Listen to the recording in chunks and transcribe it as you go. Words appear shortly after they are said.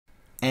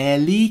A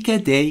leak a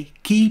day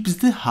keeps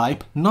the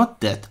hype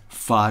not that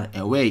far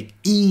away.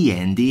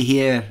 E.N.D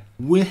here.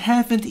 We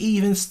haven't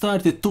even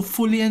started to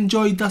fully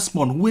enjoy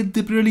Duskmourn with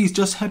the release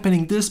just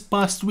happening this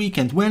past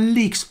weekend when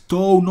leaks,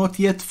 though not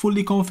yet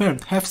fully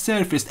confirmed, have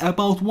surfaced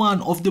about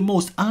one of the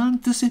most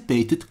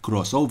anticipated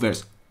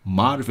crossovers,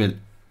 Marvel.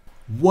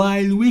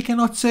 While we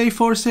cannot say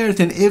for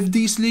certain if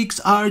these leaks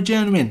are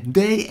genuine,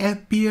 they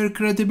appear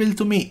credible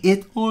to me.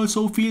 It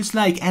also feels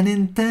like an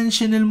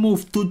intentional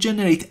move to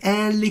generate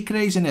early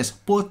craziness,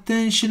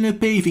 potentially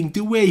paving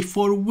the way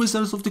for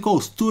Wizards of the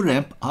Coast to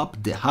ramp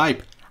up the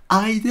hype.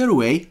 Either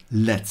way,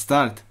 let's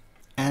start.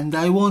 And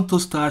I want to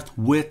start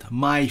with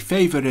my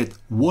favorite,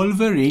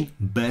 Wolverine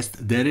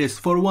best there is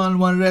for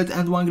 1/1 red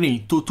and 1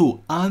 green to 2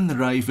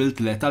 unrivaled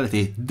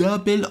lethality.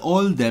 Double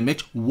all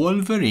damage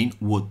Wolverine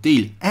would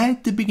deal.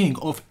 At the beginning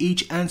of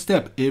each end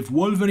step, if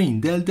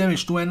Wolverine dealt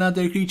damage to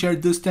another creature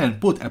this turn,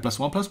 put a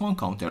 +1/+1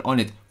 counter on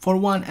it. For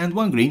 1 and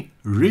 1 green,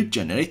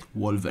 regenerate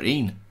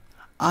Wolverine.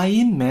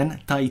 Iron Man,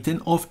 Titan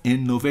of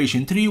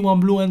Innovation, 3/1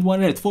 blue and 1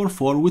 red for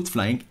 4 with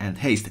flying and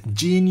haste.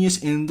 Genius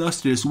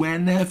Industrials,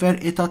 whenever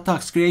it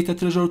attacks, create a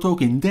treasure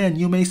token, then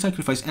you may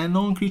sacrifice a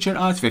non-creature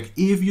artifact.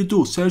 If you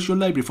do, search your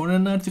library for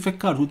an artifact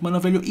card with mana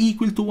value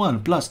equal to 1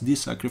 plus the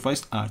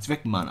sacrificed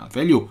artifact mana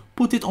value.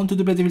 Put it onto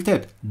the battlefield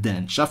tab,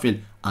 then shuffle.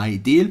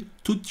 Ideal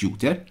to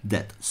tutor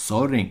that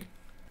Soaring.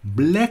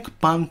 Black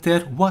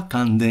Panther,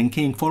 Wakandan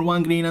King for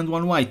 1 green and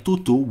 1 white to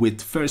 2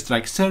 with first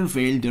strike.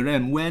 Surveil the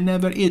realm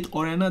whenever it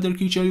or another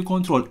creature you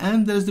control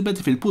enters the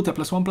battlefield. Put a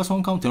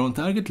 +1/+1 counter on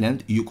target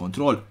land you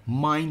control.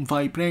 Mind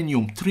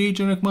Vibranium, 3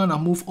 generic mana,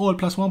 move all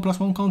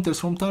 +1/+1 counters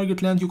from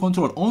target land you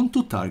control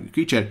onto target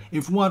creature.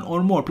 If one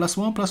or more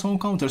 +1/+1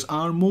 counters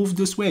are moved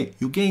this way,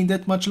 you gain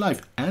that much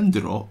life and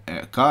draw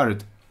a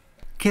card.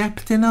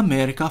 Captain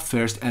America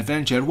First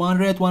Avenger, 1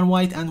 red, 1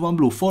 white and 1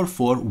 blue for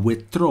 4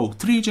 with throw.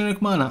 3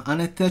 generic mana,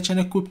 unattach an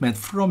equipment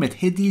from it.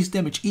 Hit deals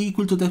damage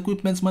equal to the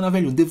equipment's mana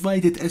value.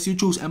 Divide it as you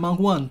choose among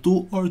 1,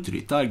 2 or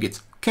 3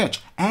 targets.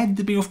 Catch, at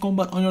the beginning of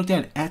combat on your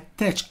turn,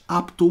 attach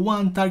up to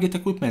 1 target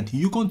equipment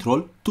you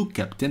control to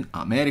Captain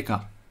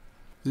America.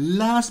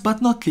 Last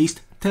but not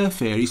least,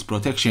 Teferi's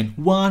Protection,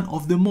 one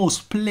of the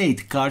most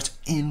played cards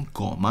in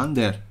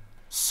Commander.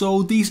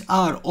 So these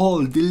are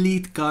all the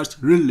lead cards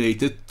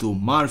related to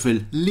Marvel.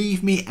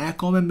 Leave me a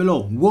comment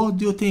below. What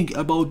do you think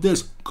about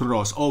this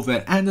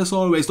crossover? And as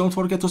always, don't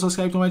forget to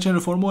subscribe to my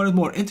channel for more and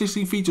more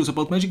interesting videos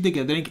about Magic the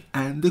Gathering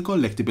and the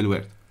collectible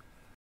world.